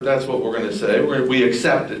That's what we're going to say. We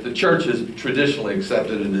accept it. The church has traditionally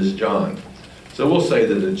accepted it as John. So we'll say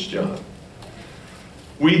that it's John.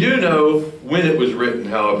 We do know when it was written,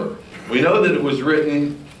 however. We know that it was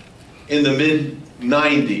written in the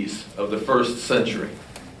mid-90s of the first century.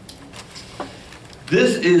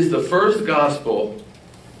 This is the first gospel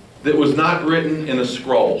that was not written in a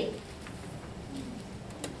scroll.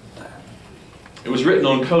 It was written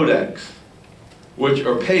on codex, which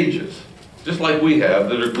are pages, just like we have,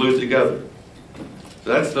 that are glued together.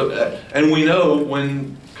 So that's and we know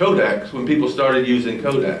when people started using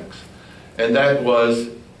codex, and that was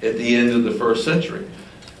at the end of the first century.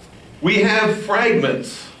 We have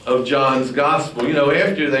fragments of John's gospel. You know,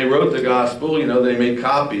 after they wrote the gospel, you know, they made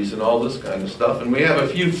copies and all this kind of stuff, and we have a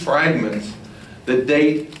few fragments that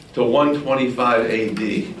date to 125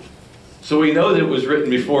 AD. So we know that it was written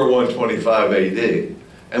before 125 AD,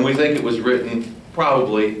 and we think it was written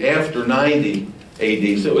probably after 90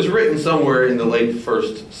 AD. So it was written somewhere in the late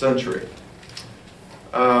first century.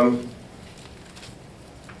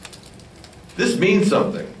 This means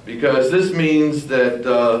something, because this means that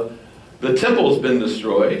the temple's been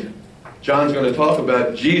destroyed. John's going to talk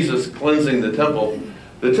about Jesus cleansing the temple.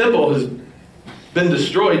 The temple has been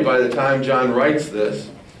destroyed by the time John writes this.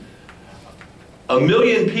 1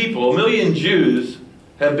 million people, 1 million Jews,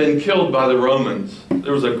 have been killed by the Romans.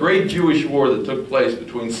 There was a great Jewish war that took place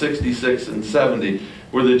between 66 and 70,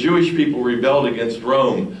 where the Jewish people rebelled against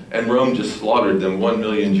Rome, and Rome just slaughtered them. 1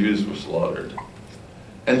 million Jews were slaughtered.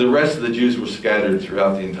 And the rest of the Jews were scattered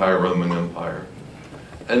throughout the entire Roman Empire.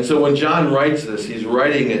 And so when John writes this, he's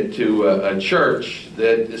writing it to a church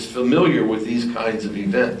that is familiar with these kinds of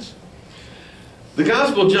events. The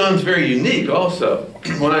Gospel of John's very unique also.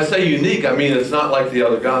 When I say unique, I mean it's not like the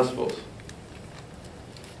other Gospels.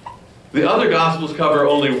 The other Gospels cover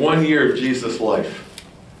only 1 year of Jesus' life.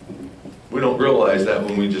 We don't realize that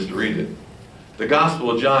when we just read it. The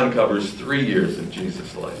Gospel of John covers 3 years of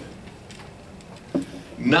Jesus' life.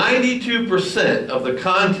 92% of the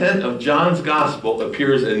content of John's Gospel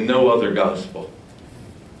appears in no other Gospel.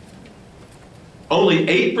 Only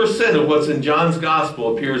 8% of what's in John's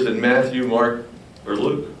Gospel appears in Matthew, Mark, or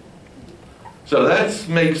Luke. So that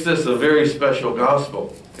makes this a very special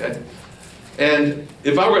Gospel. Okay? And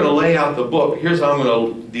if I were going to lay out the book, here's how I'm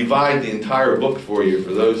going to divide the entire book for you,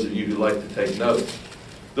 for those of you who like to take notes.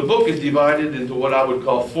 The book is divided into what I would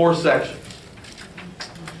call 4 sections.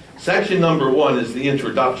 Section number 1 is the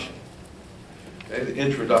introduction. Okay, the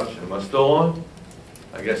introduction. Am I still on?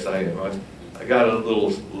 I guess I am. I got a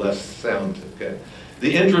little less sound. Okay.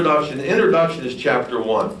 The introduction. The introduction is chapter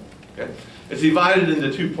 1. Okay. It's divided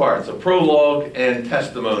into 2 parts: a prologue and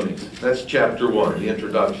testimonies. That's chapter 1, the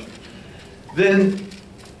introduction. Then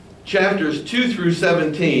chapters 2 through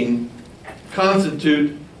 17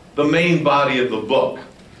 constitute the main body of the book.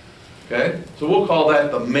 Okay? So we'll call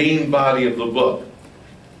that the main body of the book.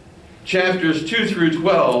 Chapters 2 through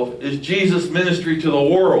 12 is Jesus' ministry to the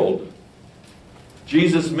world.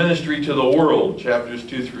 Jesus' ministry to the world, chapters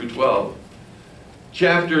 2 through 12.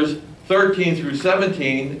 Chapters 13 through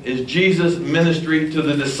 17 is Jesus' ministry to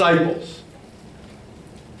the disciples.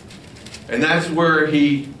 And that's where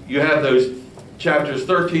you have those chapters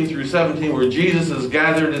 13 through 17 where Jesus is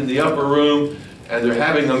gathered in the upper room and they're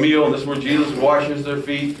having a meal, and this is where Jesus washes their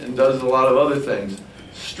feet and does a lot of other things.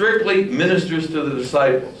 Strictly ministers to the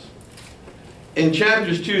disciples. In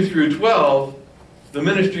chapters 2 through 12, the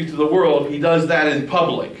ministry to the world, he does that in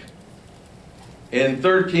public. In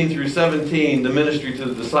 13 through 17, the ministry to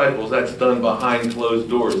the disciples, that's done behind closed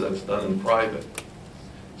doors. That's done in private.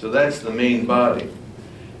 So that's the main body.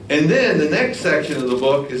 And then the next section of the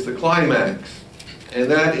book is the climax. And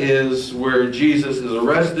that is where Jesus is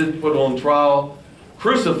arrested, put on trial,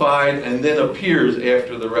 crucified, and then appears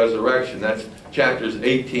after the resurrection. That's chapters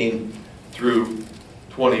 18 through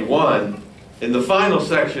 21. And the final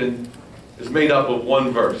section is made up of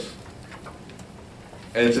 1 verse.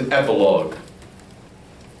 And it's an epilogue.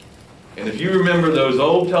 And if you remember those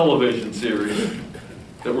old television series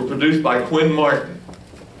that were produced by Quinn Martin,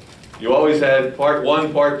 you always had part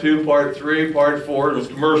 1, part 2, part 3, part 4. There was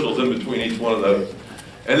commercials in between each one of those.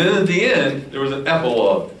 And then at the end, there was an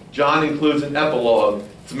epilogue. John includes an epilogue.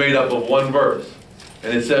 It's made up of 1 verse.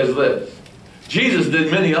 And it says this: Jesus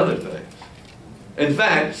did many other things. In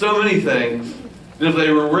fact, so many things that if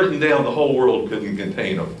they were written down, the whole world couldn't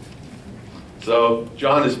contain them. So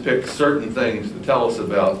John has picked certain things to tell us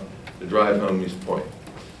about to drive home his point.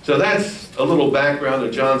 So that's a little background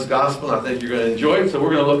of John's Gospel, and I think you're going to enjoy it. So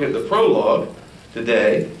we're going to look at the prologue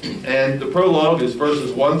today. And the prologue is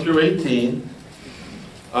verses 1 through 18.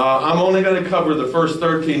 I'm only going to cover the first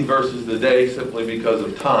 13 verses today simply because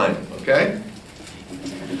of time, okay?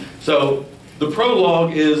 So the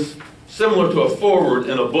prologue is similar to a foreword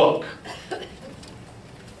in a book.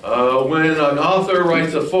 When an author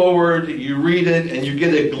writes a foreword, you read it and you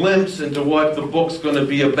get a glimpse into what the book's going to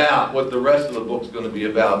be about, what the rest of the book's going to be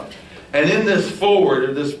about. And in this foreword,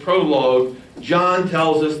 or this prologue, John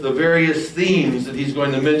tells us the various themes that he's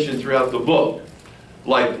going to mention throughout the book,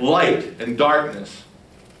 like light and darkness,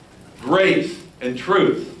 grace and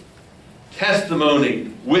truth,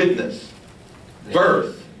 testimony, witness,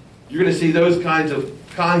 birth. You're going to see those kinds of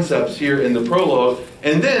concepts here in the prologue,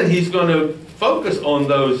 and then he's going to focus on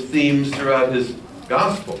those themes throughout his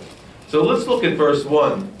gospel. So let's look at verse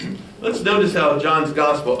 1. Let's notice how John's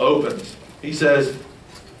gospel opens. He says,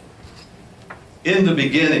 in the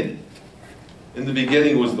beginning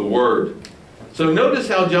was the Word. So notice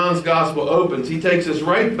how John's gospel opens. He takes us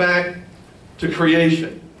right back to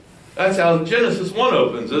creation. That's how Genesis 1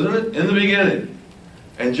 opens, isn't it? In the beginning.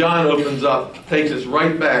 And John opens up, takes us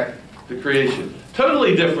right back to creation.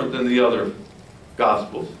 Totally different than the other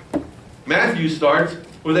gospels. Matthew starts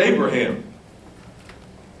with Abraham.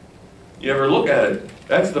 You ever look at it?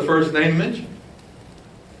 That's the first name mentioned.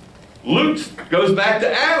 Luke goes back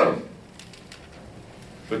to Adam.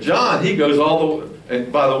 But John, he goes all the way,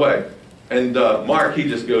 and by the way, and Mark, he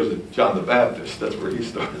just goes to John the Baptist. That's where he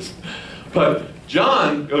starts. But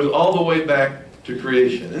John goes all the way back to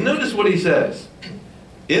creation. And notice what he says.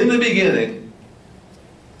 In the beginning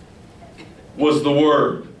was the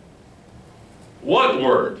Word. What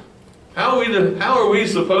Word? How are we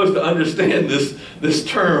supposed to understand this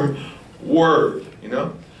term, Word? You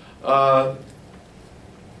know,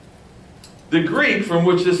 the Greek from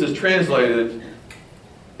which this is translated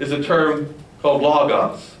is a term called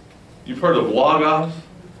logos. You've heard of logos?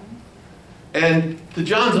 And to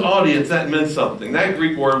John's audience, that meant something. That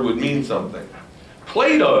Greek word would mean something.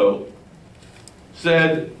 Plato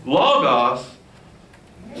said logos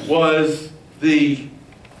was the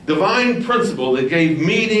divine principle that gave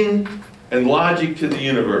meaning and logic to the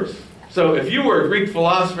universe. So if you were a Greek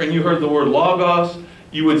philosopher and you heard the word logos,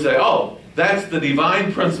 you would say, oh, that's the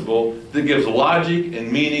divine principle that gives logic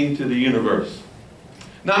and meaning to the universe.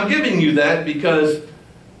 Now I'm giving you that because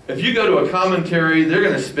if you go to a commentary, they're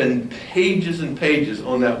going to spend pages and pages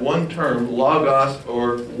on that one term, logos,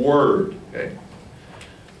 or word. Okay?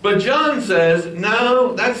 But John says,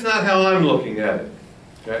 no, that's not how I'm looking at it.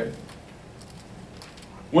 Okay?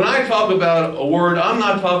 When I talk about a word, I'm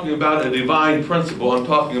not talking about a divine principle, I'm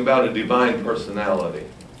talking about a divine personality.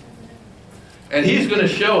 And he's going to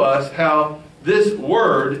show us how this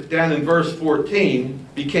word, down in verse 14,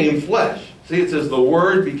 became flesh. See, it says the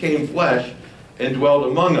Word became flesh and dwelt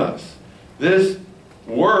among us. This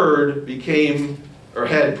Word became, or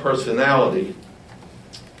had personality.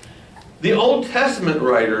 The Old Testament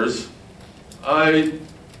writers have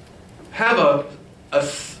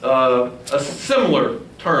a similar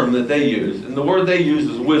term that they use, and the word they use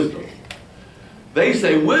is wisdom. They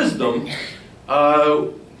say wisdom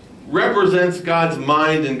represents God's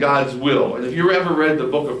mind and God's will. And if you ever read the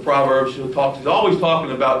book of Proverbs, he's always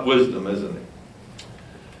talking about wisdom, isn't he?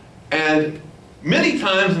 And many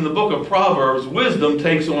times in the book of Proverbs, wisdom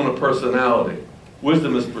takes on a personality.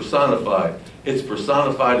 Wisdom is personified. It's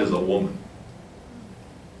personified as a woman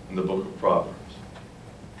in the book of Proverbs.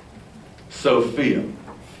 Sophia.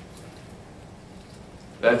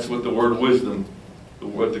 That's what the word wisdom,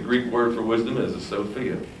 what the Greek word for wisdom is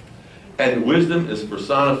Sophia. And wisdom is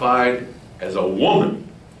personified as a woman.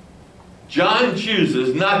 John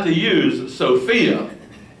chooses not to use Sophia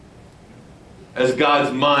as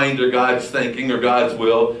God's mind or God's thinking or God's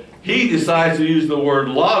will. He decides to use the word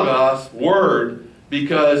logos, word,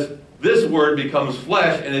 because this word becomes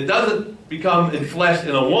flesh, and it doesn't become enfleshed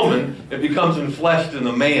in a woman, it becomes enfleshed in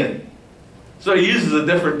a man. So he uses a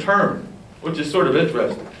different term, which is sort of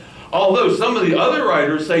interesting. Although some of the other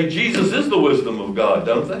writers say Jesus is the wisdom of God,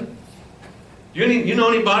 don't they? You know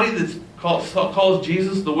anybody that calls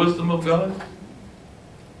Jesus the wisdom of God?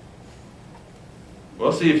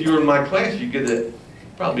 Well, see, if you were in my class, you'd get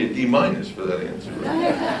probably a D- for that answer.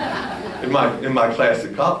 Right? in my class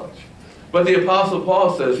at college. But the Apostle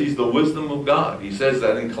Paul says he's the wisdom of God. He says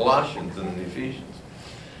that in Colossians and in Ephesians.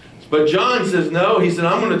 But John says, no, he said,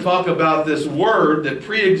 I'm going to talk about this word that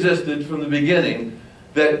pre-existed from the beginning,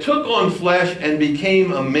 that took on flesh and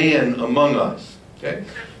became a man among us. Okay?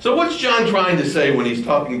 So what's John trying to say when he's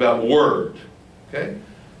talking about word? Okay?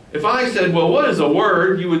 If I said, well, what is a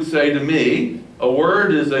word? You would say to me, a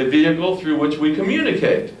word is a vehicle through which we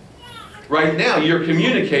communicate. Right now, you're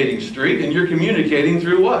communicating, Street, and you're communicating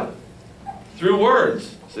through what? Through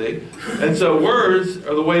words, see? And so words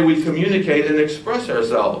are the way we communicate and express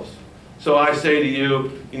ourselves. So I say to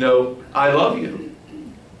you, I love you.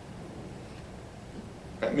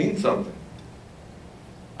 That means something.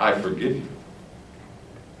 I forgive you.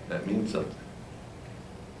 That means something.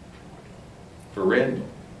 For Randall,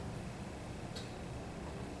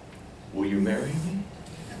 will you marry me?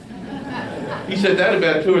 He said that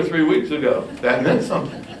about 2 or 3 weeks ago. That meant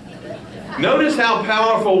something. Notice how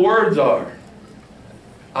powerful words are.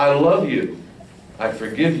 I love you. I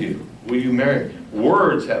forgive you. Will you marry me?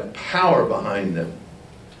 Words have power behind them.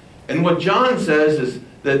 And what John says is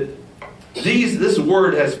that this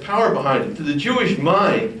word has power behind it. To the Jewish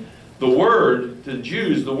mind, the word, to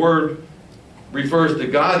Jews, the word refers to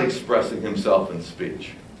God expressing himself in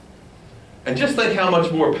speech. And just think how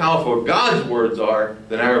much more powerful God's words are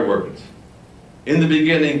than our words. In the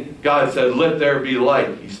beginning, God said, let there be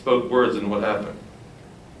light. He spoke words, and what happened?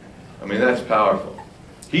 I mean, that's powerful.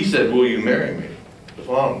 He said, will you marry me?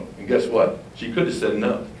 And guess what? She could have said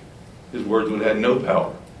no. His words would have had no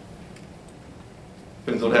power.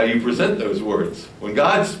 Depends on how you present those words. When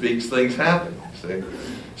God speaks, things happen. See?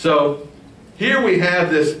 So here we have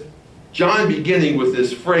this, John beginning with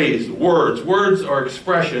this phrase, words. Words are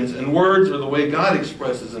expressions, and words are the way God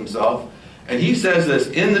expresses himself. And he says this,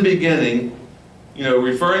 in the beginning,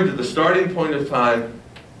 referring to the starting point of time,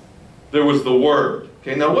 there was the Word.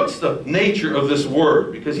 Okay, now what's the nature of this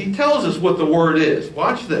Word? Because he tells us what the Word is.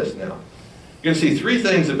 Watch this now. You're going to see 3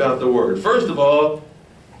 things about the Word. First of all,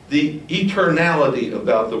 the eternality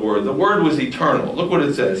about the Word. The Word was eternal. Look what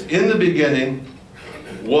it says. In the beginning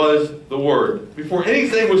was the Word. Before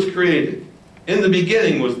anything was created, in the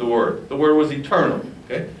beginning was the Word. The Word was eternal.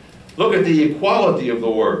 Okay? Look at the equality of the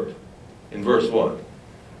Word in verse 1.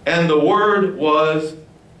 And the Word was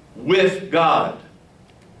with God.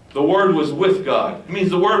 The Word was with God. It means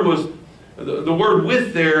the word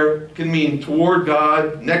with there can mean toward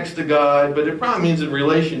God, next to God, but it probably means in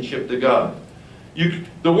relationship to God.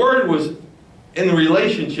 The Word was in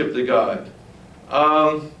relationship to God.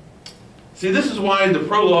 See, this is why the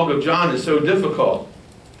prologue of John is so difficult.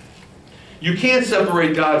 You can't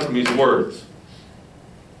separate God from his words.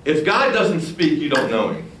 If God doesn't speak, you don't know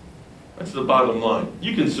him. That's the bottom line.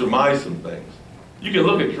 You can surmise some things. You can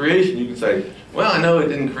look at creation, you can say, well, I know it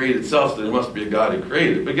didn't create itself, so there must be a God who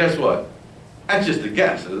created it. But guess what? That's just a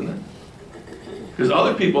guess, isn't it? Because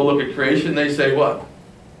other people look at creation and they say, what?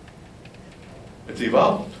 It's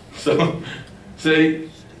evolved. So,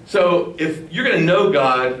 see, so if you're going to know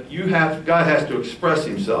God, God has to express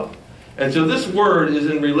himself. And so this word is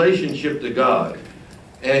in relationship to God.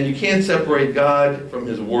 And you can't separate God from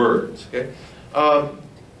his words. Okay?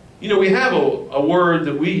 We have a word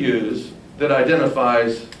that we use that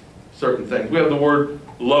identifies certain things. We have the word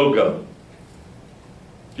logo.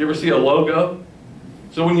 Do you ever see a logo?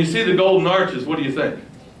 So when you see the golden arches, what do you think?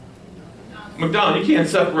 McDonald's. You can't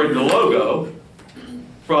separate the logo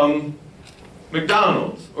from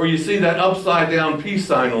McDonald's. Or you see that upside down peace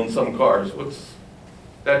sign on some cars. What's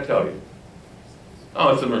that tell you?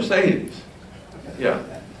 Oh, it's a Mercedes. Yeah,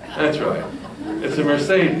 that's right. It's a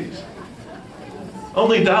Mercedes.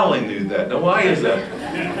 Only Dolly knew that. Now why is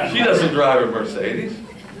that? She doesn't drive a Mercedes.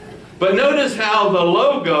 But notice how the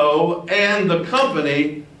logo and the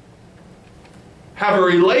company have a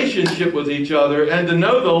relationship with each other, and to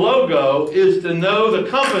know the logo is to know the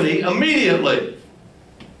company immediately.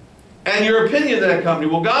 And your opinion of that company,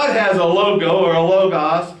 well, God has a logo or a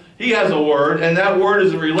logos, he has a word, and that word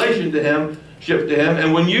is in relation to him,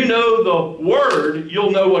 and when you know the word,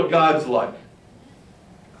 you'll know what God's like.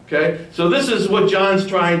 Okay? So this is what John's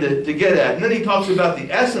trying to get at. And then he talks about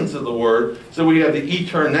the essence of the Word. So we have the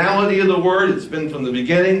eternality of the Word. It's been from the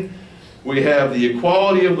beginning. We have the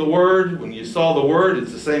equality of the Word. When you saw the Word,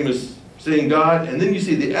 it's the same as seeing God. And then you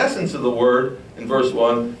see the essence of the Word in verse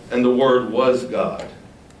 1, and the Word was God.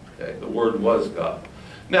 Okay? The Word was God.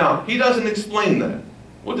 Now, he doesn't explain that.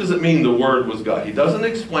 What does it mean the Word was God? He doesn't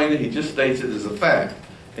explain it. He just states it as a fact.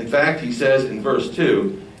 In fact, he says in verse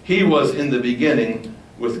 2, he was in the beginning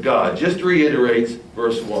with God. Just reiterates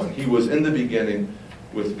verse 1. He was in the beginning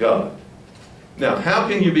with God. Now, how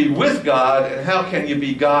can you be with God and how can you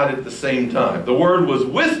be God at the same time? The Word was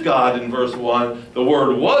with God in verse 1. The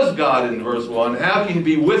Word was God in verse 1. How can you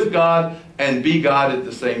be with God and be God at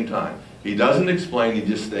the same time? He doesn't explain, he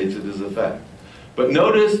just states it as a fact. But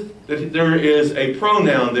notice that there is a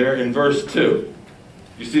pronoun there in verse 2.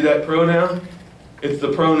 You see that pronoun? It's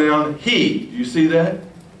the pronoun he. Do you see that?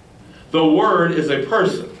 The Word is a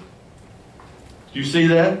person. Do you see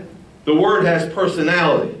that? The Word has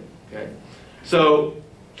personality. Okay? So,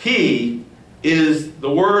 the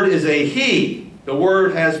Word is a he. The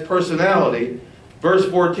Word has personality. Verse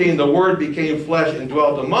 14, the Word became flesh and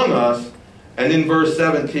dwelt among us. And in verse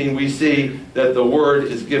 17, we see that the Word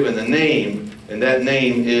is given a name, and that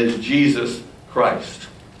name is Jesus Christ.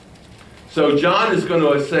 So John is going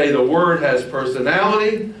to say the Word has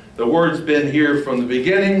personality. The Word's been here from the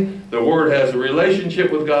beginning. The Word has a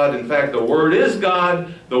relationship with God. In fact, the Word is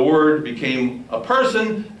God. The Word became a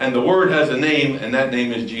person, and the Word has a name, and that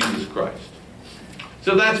name is Jesus Christ.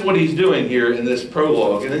 So that's what he's doing here in this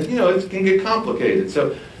prologue. And, it can get complicated.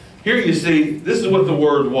 So here you see, this is what the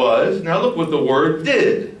Word was. Now look what the Word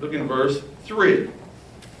did. Look in verse 3.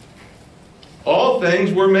 All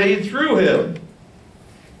things were made through him.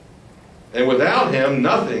 And without him,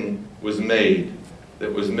 nothing was made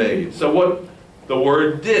that was made. So what the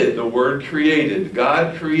Word did, the Word created.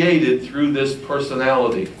 God created through this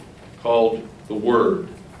personality called the Word.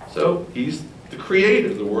 So he's the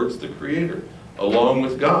creator. The Word's the creator, along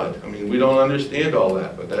with God. I mean, we don't understand all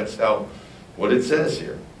that, but that's what it says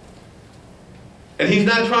here. And he's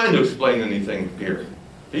not trying to explain anything here.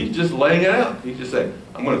 He's just laying it out. He's just saying,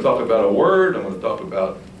 I'm going to talk about a word. I'm going to talk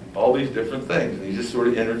about all these different things. And he's just sort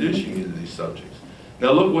of introducing you to these subjects.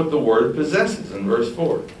 Now look what the Word possesses in verse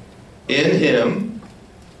 4. In him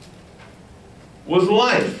was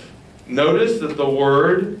life. Notice that the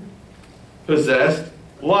Word possessed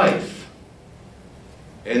life.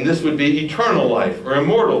 And this would be eternal life or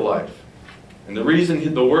immortal life. And the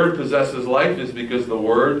reason the Word possesses life is because the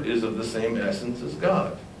Word is of the same essence as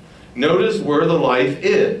God. Notice where the life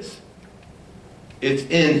is. It's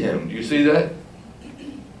in him. Do you see that?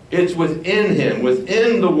 It's within him,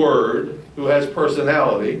 within the Word, who has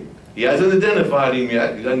personality. He hasn't identified him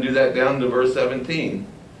yet. He doesn't do that down to verse 17.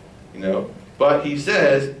 But he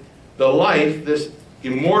says the life, this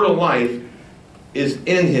immortal life, is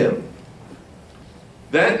in him.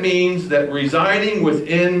 That means that residing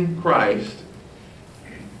within Christ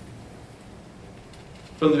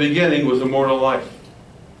from the beginning was immortal life.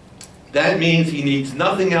 That means he needs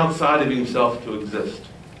nothing outside of himself to exist.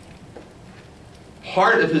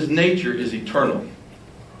 Part of his nature is eternal,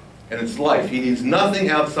 and it's life. He needs nothing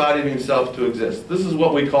outside of himself to exist. This is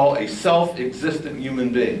what we call a self-existent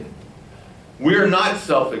human being. We're not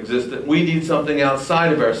self-existent. We need something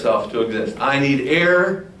outside of ourselves to exist. I need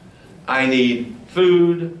air. I need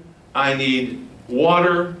food. I need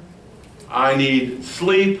water. I need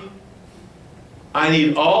sleep. I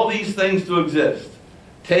need all these things to exist.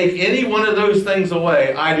 Take any one of those things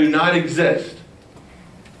away, I do not exist.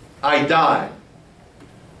 I die.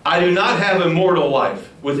 I do not have immortal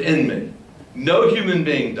life within me. No human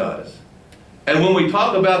being does. And when we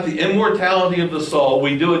talk about the immortality of the soul,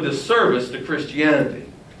 we do a disservice to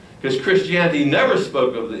Christianity. Because Christianity never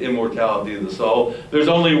spoke of the immortality of the soul. There's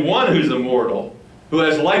only one who's immortal, who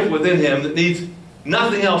has life within him that needs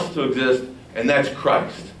nothing else to exist, and that's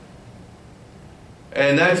Christ.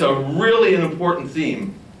 And that's a really important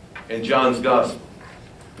theme in John's Gospel.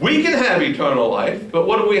 We can have eternal life, but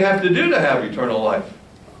what do we have to do to have eternal life?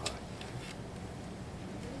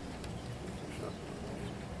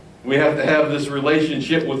 We have to have this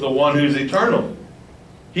relationship with the one who's eternal.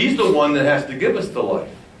 He's the one that has to give us the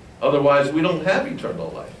life. Otherwise, we don't have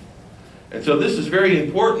eternal life. And so this is very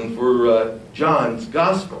important for John's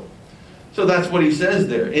Gospel. So that's what he says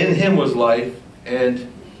there. In him was life, and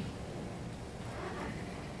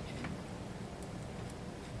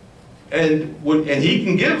he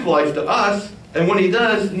can give life to us, and when he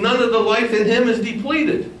does, none of the life in him is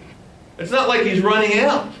depleted. It's not like he's running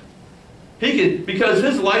out. Because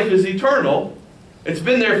his life is eternal, it's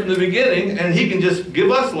been there from the beginning, and he can just give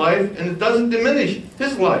us life, and it doesn't diminish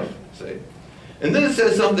his life. See? And then it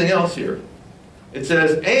says something else here. It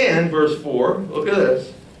says, and, verse 4, look at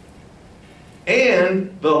this,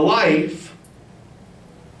 and the life,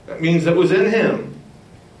 that means that was in him,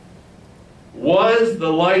 was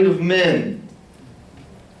the light of men.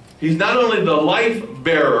 He's not only the life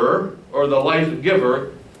bearer or the life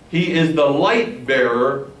giver, he is the light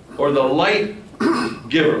bearer or the light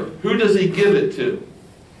giver. Who does he give it to?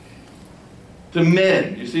 To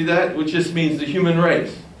men. You see that? Which just means the human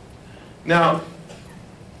race. Now,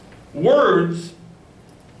 words,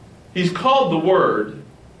 he's called the Word,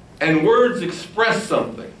 and words express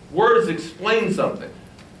something. Words explain something.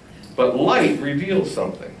 But light reveals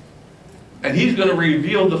something. And he's going to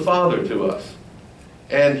reveal the Father to us.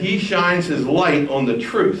 And he shines his light on the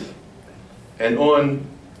truth and on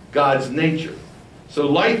God's nature. So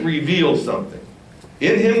light reveals something.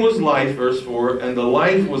 In him was life, verse 4, and the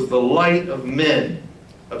life was the light of men,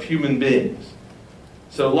 of human beings.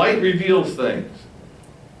 So light reveals things.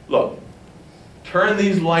 Look, turn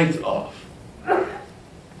these lights off.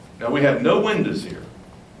 Now we have no windows here.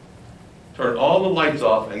 Turn all the lights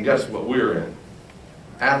off, and guess what we're in?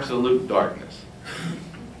 Absolute darkness.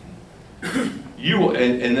 And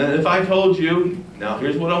then if I told you, now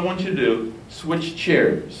here's what I want you to do, switch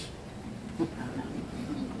chairs.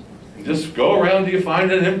 And just go around till you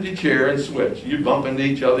find an empty chair and switch. You bump into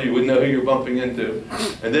each other, you wouldn't know who you're bumping into.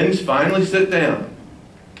 And then finally sit down.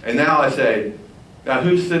 And now I say, now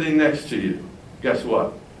who's sitting next to you? Guess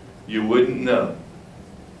what? You wouldn't know.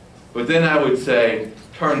 But then I would say,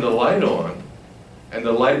 turn the light on, and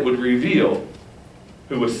the light would reveal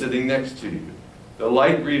who was sitting next to you. The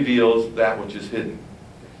light reveals that which is hidden.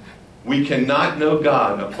 We cannot know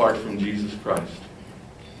God apart from Jesus Christ.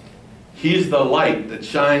 He's the light that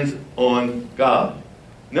shines on God.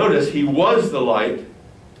 Notice, he was the light.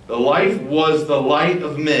 The light was the light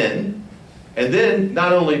of men. And then,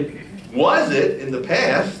 not only was it in the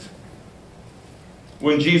past,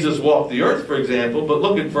 when Jesus walked the earth, for example, but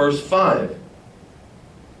look at verse 5.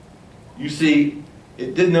 You see,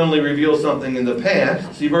 it didn't only reveal something in the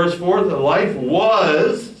past. See verse 4? The life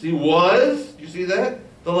was, see, was, you see that?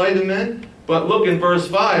 The light of men. But look in verse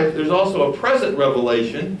 5, there's also a present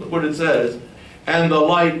revelation. Look what it says. And the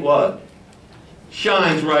light what?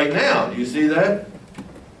 Shines right now. Do you see that?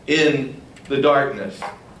 In the darkness.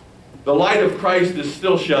 The light of Christ is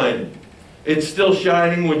still shining. It's still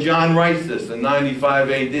shining when John writes this in 95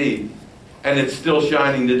 AD. And it's still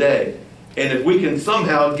shining today. And if we can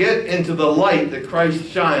somehow get into the light that Christ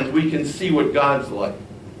shines, we can see what God's like.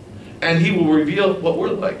 And he will reveal what we're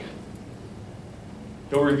like.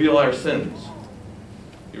 He'll reveal our sins.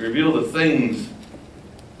 He'll reveal the things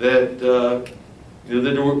that,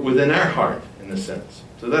 that are within our heart, in a sense.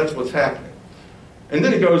 So that's what's happening. And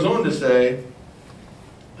then it goes on to say,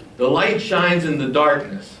 the light shines in the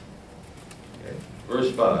darkness. Okay.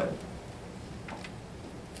 Verse 5.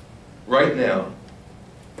 Right now.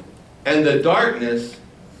 And the darkness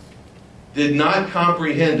did not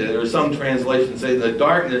comprehend it, or some translations say the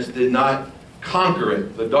darkness did not conquer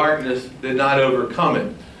it. The darkness did not overcome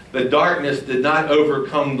it. The darkness did not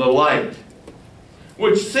overcome the light.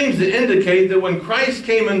 Which seems to indicate that when Christ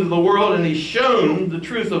came into the world and he shone the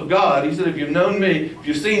truth of God, he said, if you've known me, if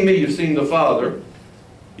you've seen me, you've seen the Father.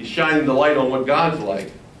 He's shining the light on what God's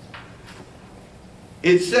like.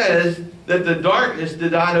 It says that the darkness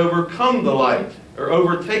did not overcome the light or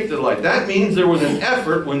overtake the light. That means there was an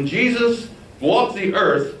effort when Jesus walked the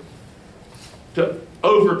earth to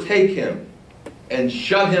overtake him and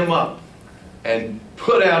shut him up and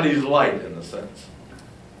put out his light, in a sense.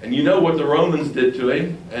 And you know what the Romans did to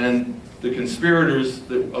him, and the conspirators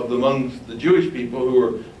among the Jewish people who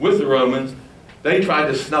were with the Romans, they tried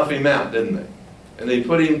to snuff him out, didn't they? And they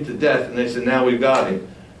put him to death, and they said, now we've got him.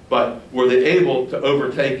 But were they able to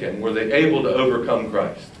overtake him? Were they able to overcome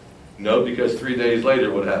Christ? No, because 3 days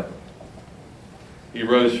later, what happened? He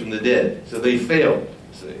rose from the dead. So they failed,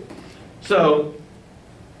 see. So,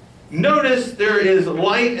 notice there is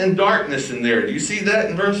light and darkness in there. Do you see that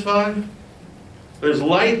in verse 5? There's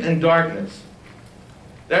light and darkness.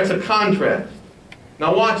 That's a contrast.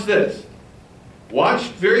 Now watch this. Watch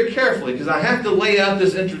very carefully, because I have to lay out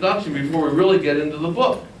this introduction before we really get into the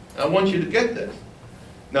book. I want you to get this.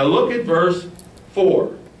 Now look at verse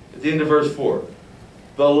 4, at the end of verse 4.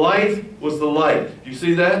 The light was the light. Do you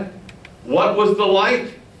see that? What was the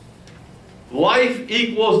light? Life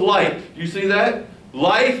equals light. Do you see that?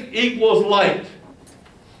 Life equals light.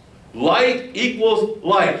 Light equals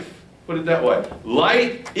life. Put it that way.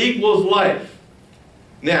 Light equals life.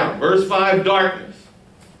 Now, verse 5, darkness.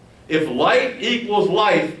 If light equals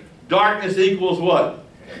life, darkness equals what?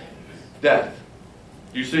 Death.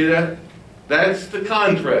 Do you see that? That's the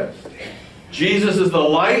contrast. Jesus is the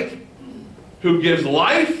light who gives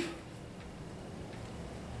life,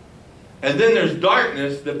 and then there's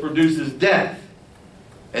darkness that produces death.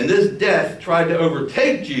 And this death tried to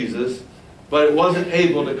overtake Jesus, but it wasn't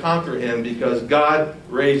able to conquer him because God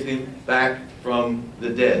raised him back from the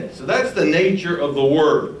dead. So that's the nature of the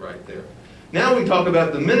Word right there. Now we talk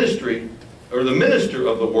about the ministry, or the minister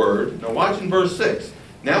of the Word. Now watch in verse 6.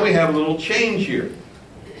 Now we have a little change here.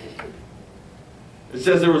 It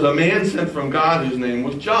says there was a man sent from God whose name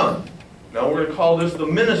was John. Now we're going to call this the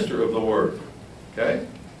minister of the Word. Okay?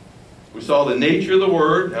 We saw the nature of the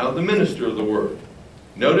Word, now the minister of the Word.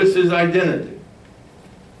 Notice his identity.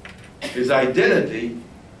 His identity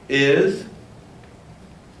is,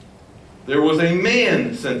 there was a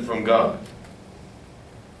man sent from God.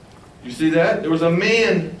 You see that? There was a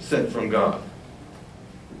man sent from God.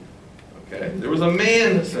 Okay? There was a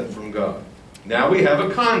man sent from God. Now we have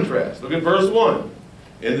a contrast. Look at verse 1.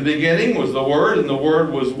 In the beginning was the Word, and the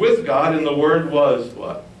Word was with God, and the Word was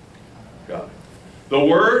what? God. The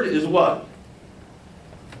Word is what?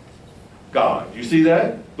 God. You see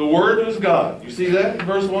that? The Word was God. You see that in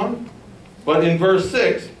verse 1? But in verse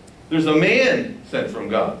 6, there's a man sent from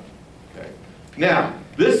God. Okay. Now,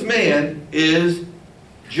 this man is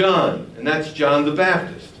John, and that's John the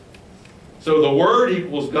Baptist. So the Word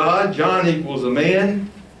equals God, John equals a man,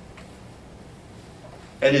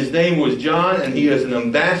 and his name was John, and he is an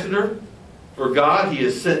ambassador for God. He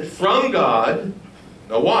is sent from God.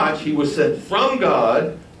 Now watch, he was sent from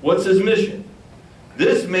God. What's his mission?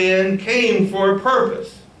 This man came for a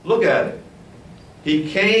purpose. Look at it.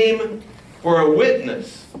 He came for a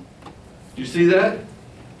witness. You see that?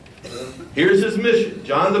 Here's his mission,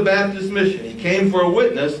 John the Baptist's mission. He came for a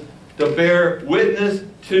witness to bear witness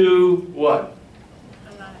to what?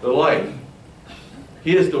 The light.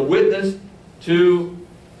 He is the witness to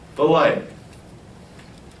the light.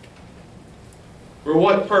 For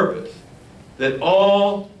what purpose? That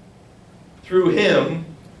all through him,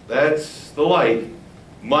 that's the light,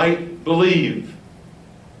 might believe.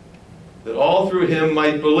 That all through him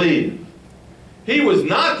might believe. He was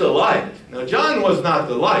not the light. Now, John was not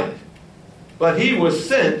the light, but he was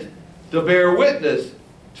sent to bear witness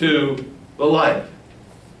to the light.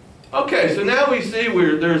 Okay, so now we see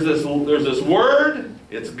there's this Word,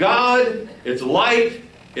 it's God, it's light,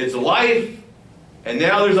 it's life, and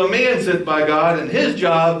now there's a man sent by God, and his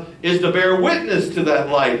job is to bear witness to that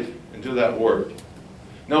light and to that Word.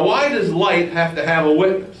 Now, why does light have to have a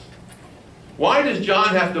witness? Why does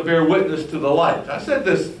John have to bear witness to the light? I said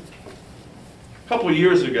this a couple of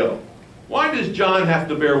years ago. Why does John have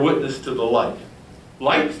to bear witness to the light?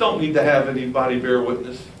 Lights don't need to have anybody bear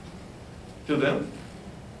witness to them.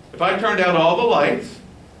 If I turned out all the lights,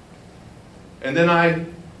 and then I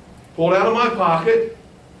pulled out of my pocket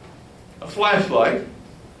a flashlight,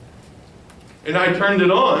 and I turned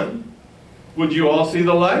it on, would you all see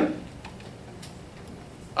the light?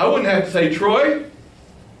 I wouldn't have to say, Troy,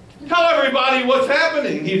 tell everybody what's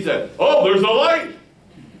happening. He said, oh, there's a light.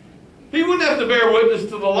 He wouldn't have to bear witness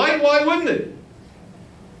to the light. Why wouldn't it?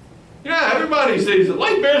 Yeah, everybody sees it.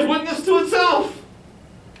 Light bears witness to itself.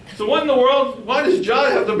 So what in the world, why does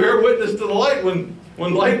John have to bear witness to the light when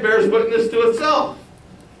light bears witness to itself?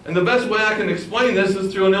 And the best way I can explain this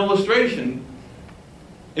is through an illustration.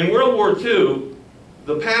 In World War II,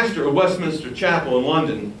 the pastor of Westminster Chapel in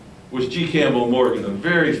London was G. Campbell Morgan, a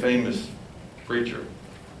very famous preacher.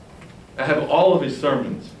 I have all of his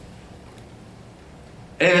sermons.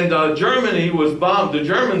 And Germany was bombed. The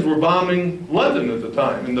Germans were bombing London at the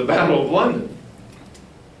time, in the Battle of London.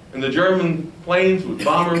 And the German planes with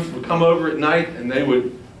bombers would come over at night, and they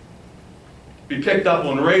would be picked up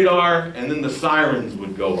on radar, and then the sirens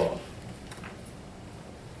would go off.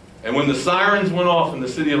 And when the sirens went off in the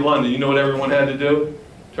city of London, you know what everyone had to do?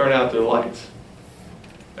 Turn out their lights.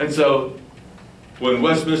 And so when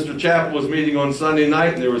Westminster Chapel was meeting on Sunday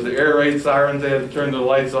night and there was the air raid sirens, they had to turn their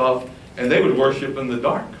lights off, and they would worship in the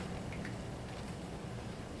dark.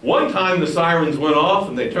 One time the sirens went off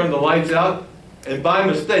and they turned the lights out, and by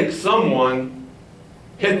mistake someone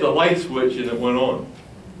hit the light switch and it went on.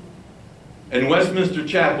 And Westminster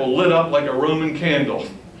Chapel lit up like a Roman candle.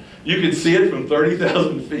 You could see it from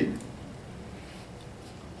 30,000 feet.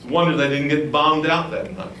 It's a wonder they didn't get bombed out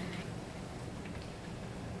that night.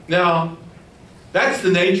 Now, that's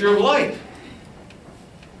the nature of light.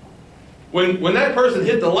 When that person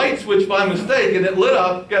hit the light switch by mistake and it lit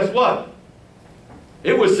up, guess what?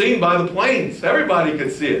 It was seen by the planes. Everybody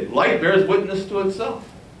could see it. Light bears witness to itself.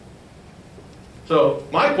 So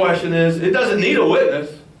my question is, it doesn't need a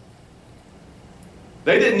witness.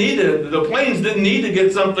 They didn't need it. The planes didn't need to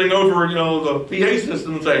get something over, the PA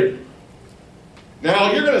system and say,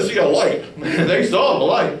 now you're going to see a light. They saw the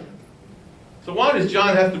light. So why does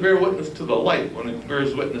John have to bear witness to the light when it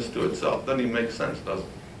bears witness to itself? Doesn't even make sense, does it?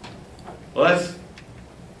 Well, that's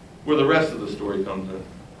where the rest of the story comes in.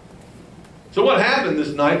 So what happened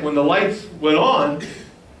this night when the lights went on,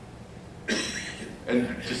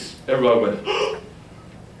 and just everybody went,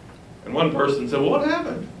 and one person said, well, what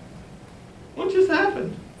happened? What just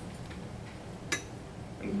happened?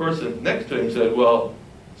 And the person next to him said, well,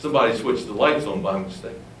 somebody switched the lights on by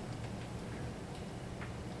mistake.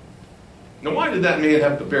 Now, why did that man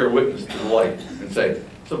have to bear witness to the light and say,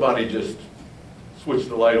 somebody just switched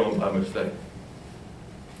the light on by mistake?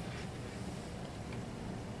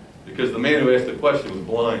 Because the man who asked the question was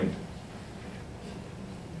blind.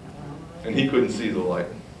 And he couldn't see the light.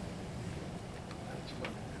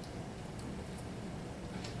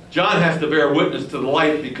 John has to bear witness to the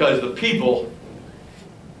light because the people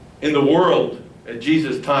in the world at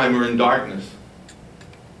Jesus' time are in darkness.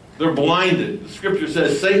 They're blinded. The scripture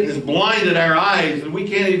says Satan has blinded our eyes and we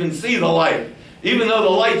can't even see the light. Even though the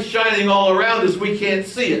light's shining all around us, we can't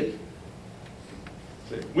see it.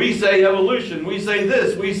 We say evolution, we say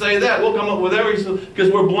this, we say that. We'll come up with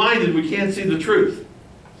because we're blinded, we can't see the truth.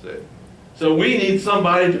 So we need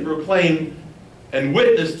somebody to proclaim and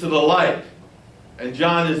witness to the light. And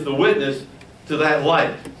John is the witness to that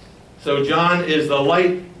light. So John is the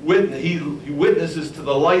light witness. He witnesses to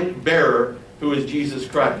the light bearer, who is Jesus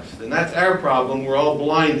Christ. And that's our problem. We're all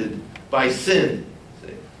blinded by sin.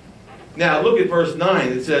 See? Now look at verse 9.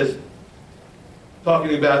 It says,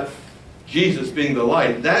 talking about Jesus being the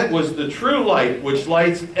light. That was the true light which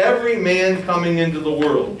lights every man coming into the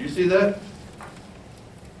world. Do you see that?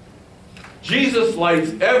 Jesus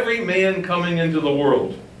lights every man coming into the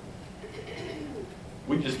world.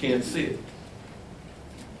 We just can't see it.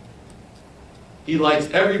 He lights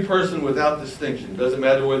every person without distinction. It doesn't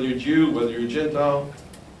matter whether you're Jew, whether you're Gentile.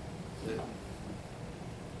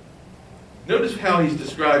 Notice how he's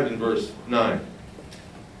described in verse 9.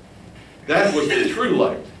 That was the true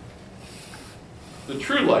light. The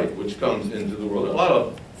true light which comes into the world. There are a lot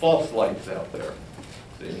of false lights out there.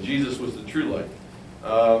 See, and Jesus was the true light.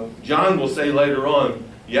 John will say later on,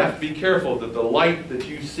 you have to be careful that the light that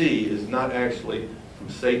you see is not actually from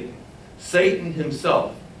Satan. Satan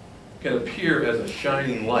himself can appear as a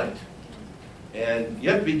shining light. And you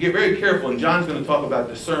have to be very careful, and John's going to talk about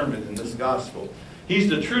discernment in this gospel. He's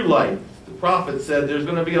the true light. The prophet said there's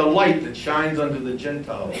going to be a light that shines unto the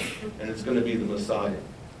Gentiles, and it's going to be the Messiah.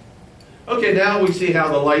 Okay, now we see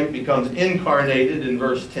how the light becomes incarnated in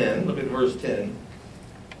verse 10. Look at verse 10.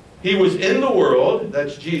 He was in the world,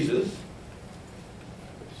 that's Jesus.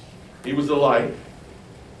 He was the light.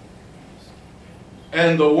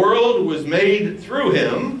 And the world was made through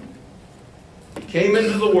him. He came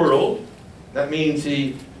into the world. That means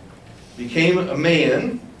he became a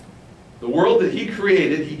man. The world that he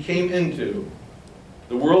created, he came into.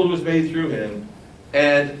 The world was made through him.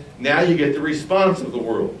 And now you get the response of the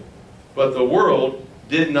world. But the world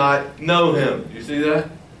did not know him. Do you see that?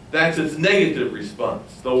 That's its negative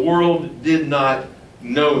response. The world did not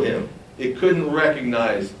know him. It couldn't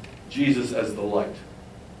recognize Jesus as the light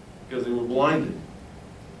because they were blinded.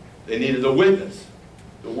 They needed a witness.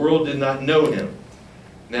 The world did not know him.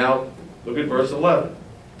 Now, look at verse 11.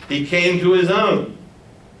 He came to his own.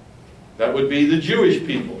 That would be the Jewish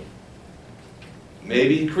people.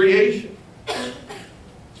 Maybe creation.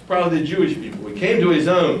 It's probably the Jewish people. He came to his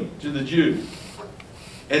own, to the Jews.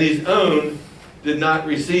 And his own did not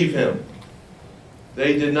receive him.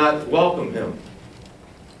 They did not welcome him.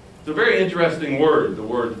 It's a very interesting word, the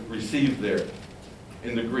word receive there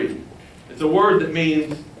in the Greek. It's a word that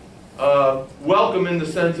means welcome in the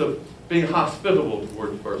sense of being hospitable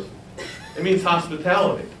toward the person. It means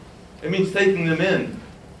hospitality. It means taking them in.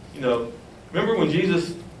 You know, remember when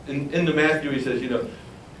Jesus, in the Matthew, he says, you know,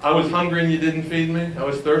 I was hungry and you didn't feed me. I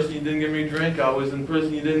was thirsty and you didn't give me a drink. I was in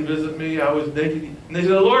prison, you didn't visit me. I was naked. And they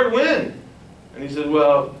said, Lord, when? And he said,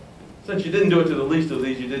 well, since you didn't do it to the least of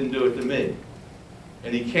these, you didn't do it to me.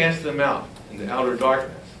 And he cast them out into outer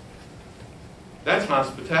darkness. That's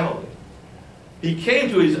hospitality. He came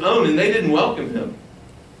to his own and they didn't welcome him.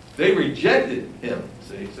 They rejected him,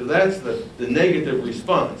 see? So that's the negative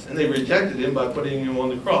response. And they rejected him by putting him on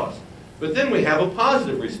the cross. But then we have a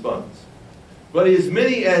positive response. But as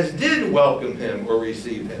many as did welcome him or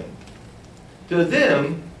receive him, to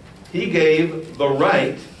them he gave the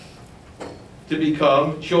right to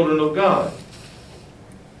become children of God.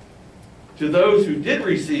 To those who did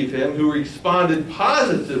receive him, who responded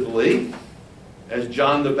positively, as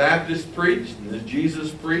John the Baptist preached, and as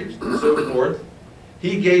Jesus preached, and so forth,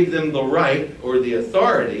 he gave them the right, or the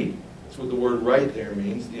authority, that's what the word right there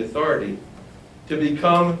means, the authority, to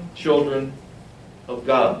become children of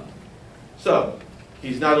God. So,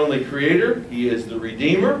 he's not only creator, he is the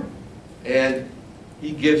redeemer, and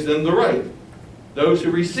he gives them the right. Those who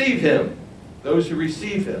receive him,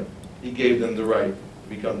 he gave them the right to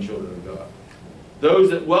become children of God. Those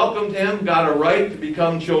that welcomed him got a right to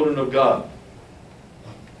become children of God.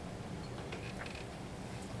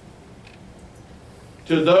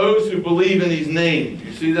 To those who believe in his name. Do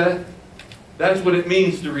you see that? That's what it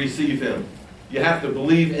means to receive him. You have to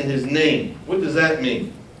believe in his name. What does that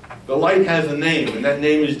mean? The light has a name, and that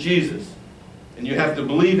name is Jesus. And you have to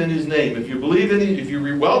believe in his name. If you believe in him, if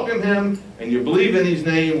you welcome him and you believe in his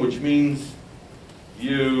name, which means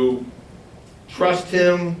you trust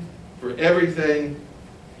him for everything,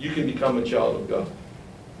 you can become a child of God.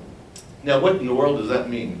 Now, what in the world does that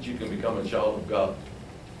mean, that you can become a child of God?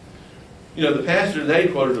 You know, the pastor today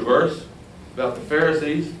quoted a verse about the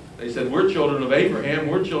Pharisees. They said, we're children of Abraham,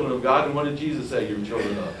 we're children of God. And what did Jesus say you're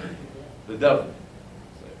children of? The devil.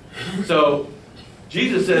 So,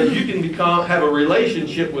 Jesus says you can have a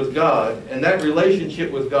relationship with God, and that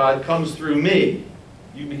relationship with God comes through me.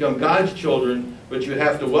 You become God's children, but you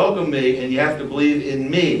have to welcome me, and you have to believe in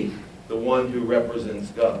me, the one who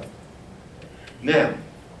represents God. Now,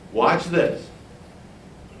 watch this.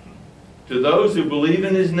 to those who believe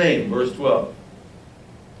in his name, verse 12,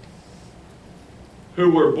 who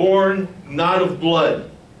were born not of blood.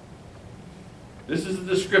 This is the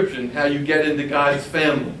description how you get into God's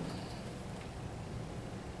family.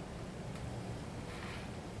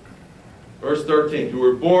 Verse 13, who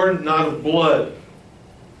were born not of blood.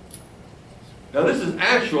 Now this is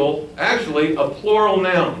actually a plural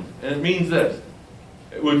noun, and it means this.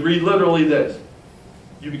 It would read literally this.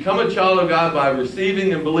 You become a child of God by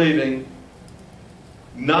receiving and believing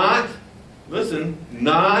not, listen,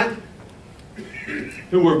 not,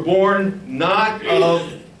 who were born not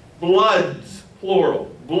of bloods,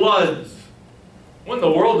 plural, bloods. What in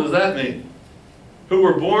the world does that mean? Who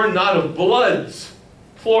were born not of bloods,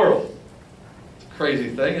 plural. It's a crazy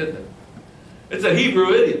thing, isn't it? It's a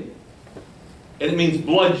Hebrew idiom, and it means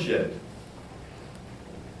bloodshed.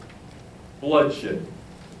 Bloodshed.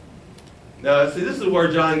 Now, see, this is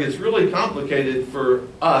where John gets really complicated for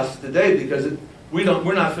us today because we're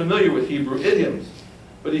not familiar with Hebrew idioms.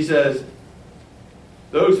 But he says,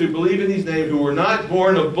 those who believe in his name who were not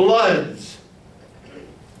born of bloods.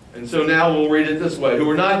 And so now we'll read it this way. Who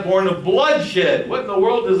were not born of bloodshed. What in the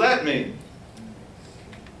world does that mean?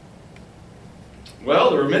 Well,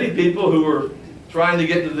 there were many people who were trying to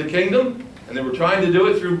get into the kingdom, and they were trying to do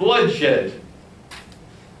it through bloodshed.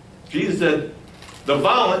 Jesus said, the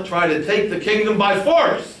violent try to take the kingdom by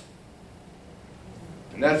force.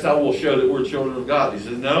 And that's how we'll show that we're children of God. He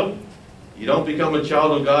says, no, you don't become a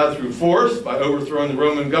child of God through force, by overthrowing the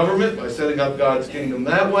Roman government, by setting up God's kingdom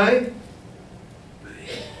that way.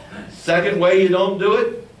 Second way you don't do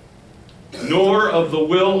it, nor of the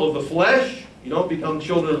will of the flesh. You don't become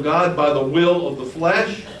children of God by the will of the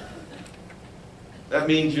flesh. That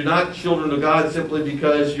means you're not children of God simply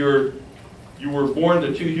because you were born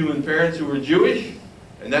to two human parents who were Jewish,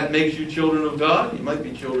 and that makes you children of God. You might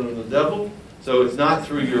be children of the devil. So it's not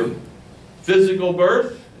through your physical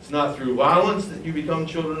birth. It's not through violence that you become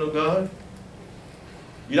children of God.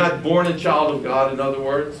 You're not born a child of God, in other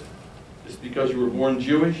words, just because you were born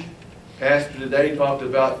Jewish. Pastor today talked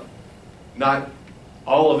about not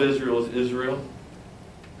all of Israel is Israel,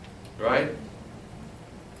 right?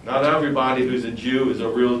 Not everybody who's a Jew is a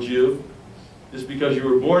real Jew. Just because you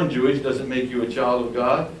were born Jewish doesn't make you a child of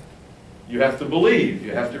God. You have to believe.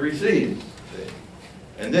 You have to receive.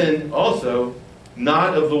 And then also,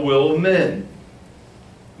 not of the will of men.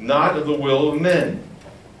 Not of the will of men.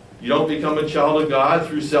 You don't become a child of God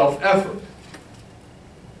through self-effort.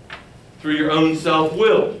 Through your own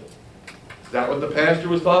self-will. Is that what the pastor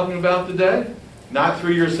was talking about today? Not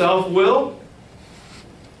through your self-will.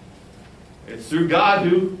 It's through God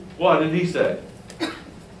who, what did he say?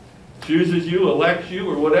 Chooses you, elects you,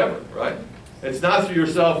 or whatever, right? It's not through your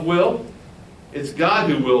self-will. It's God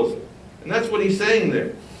who wills it. And that's what he's saying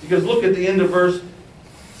there. Because look at the end of verse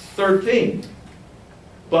 13.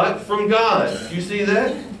 But from God. You see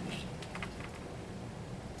that?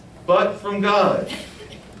 But from God.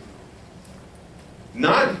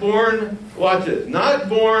 Not born, watch it, not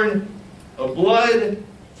born of blood,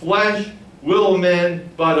 flesh, will of man,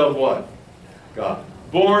 but of what? God.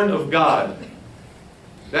 Born of God.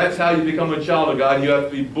 That's how you become a child of God. You have to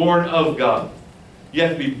be born of God. You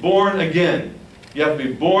have to be born again. You have to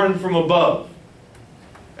be born from above.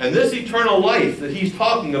 And this eternal life that he's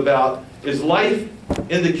talking about is life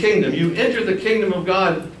in the kingdom. You enter the kingdom of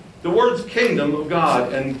God. The words kingdom of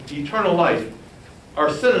God and eternal life are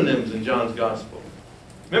synonyms in John's gospel.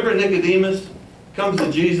 Remember Nicodemus comes to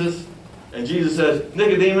Jesus, and Jesus says,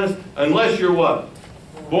 Nicodemus, unless you're what?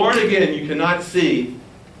 Born again, you cannot see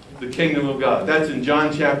the kingdom of God. That's in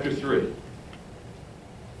John chapter 3. A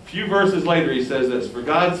few verses later he says this, for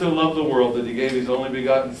God so loved the world that he gave his only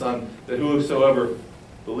begotten Son, that whosoever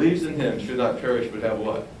believes in him should not perish but have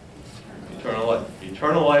what? Eternal life.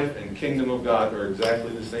 Eternal life and kingdom of God are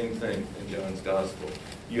exactly the same thing in John's gospel.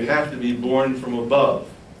 You have to be born from above.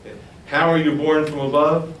 How are you born from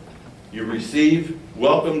above? You receive,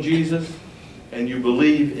 welcome Jesus, and you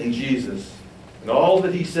believe in Jesus. And all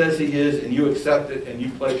that he says he is, and you accept it, and you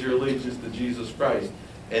pledge your allegiance to Jesus Christ.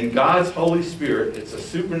 And God's Holy Spirit, it's a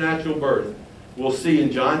supernatural birth. We'll see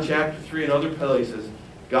in John chapter 3 and other places,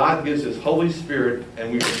 God gives his Holy Spirit,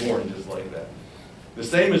 and we were born just like that. The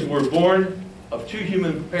same as we're born of two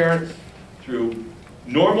human parents through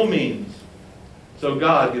normal means. So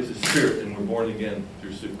God gives his Spirit, and we're born again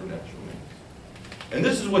through supernatural means. And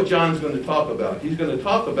this is what John's going to talk about. He's going to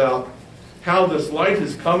talk about how this light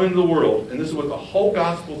has come into the world, and this is what the whole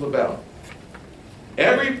gospel is about.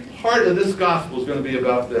 Every part of this gospel is going to be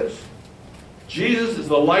about this. Jesus is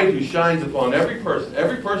the light who shines upon every person.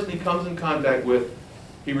 Every person he comes in contact with,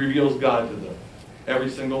 he reveals God to them. Every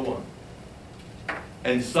single one.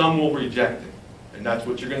 and some will reject him. And that's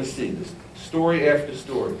what you're going to see, this story after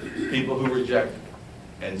story, people who reject him.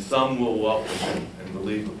 And some will welcome him and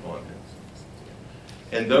believe upon him.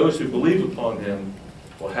 And those who believe upon him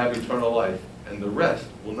will have eternal life, and the rest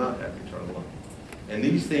will not have eternal life. And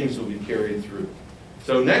these themes will be carried through.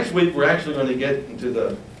 So next week, we're actually going to get into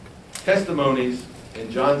the testimonies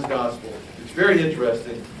in John's Gospel. It's very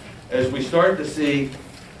interesting as we start to see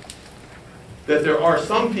that there are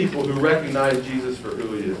some people who recognize Jesus for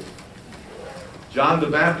who he is. John the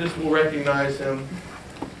Baptist will recognize him.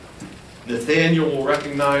 Nathaniel will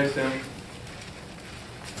recognize him.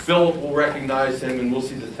 Philip will recognize him, and we'll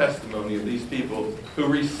see the testimony of these people who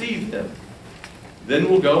received him. Then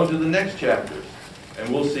we'll go into the next chapters,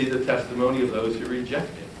 and we'll see the testimony of those who reject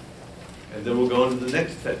him. And then we'll go into the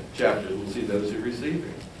next chapter, we'll see those who receive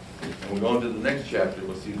him. And we'll go into the next chapter,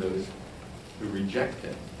 we'll see those who reject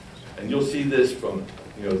him. And you'll see this from,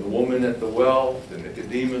 the woman at the well, the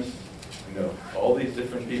Nicodemus, all these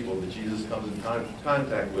different people that Jesus comes in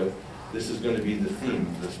contact with. This is going to be the theme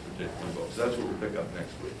of this particular book. So that's what we'll pick up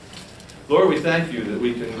next week. Lord, we thank you that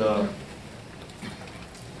we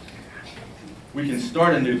can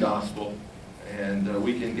start a new gospel, and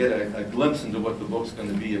we can get a glimpse into what the book's going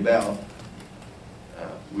to be about.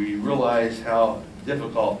 We realize how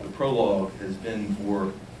difficult the prologue has been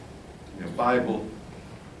for Bible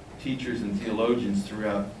teachers and theologians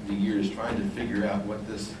throughout the years, trying to figure out what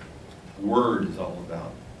this word is all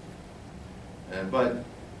about. But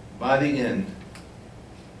by the end,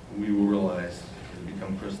 we will realize it'll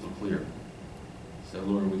become crystal clear. So,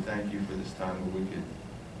 Lord, we thank you for this time where we could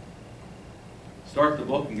start the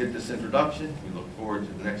book and get this introduction. We look forward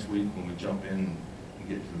to the next week when we jump in and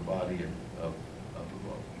get to the body of the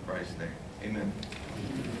book. In Christ's name, amen.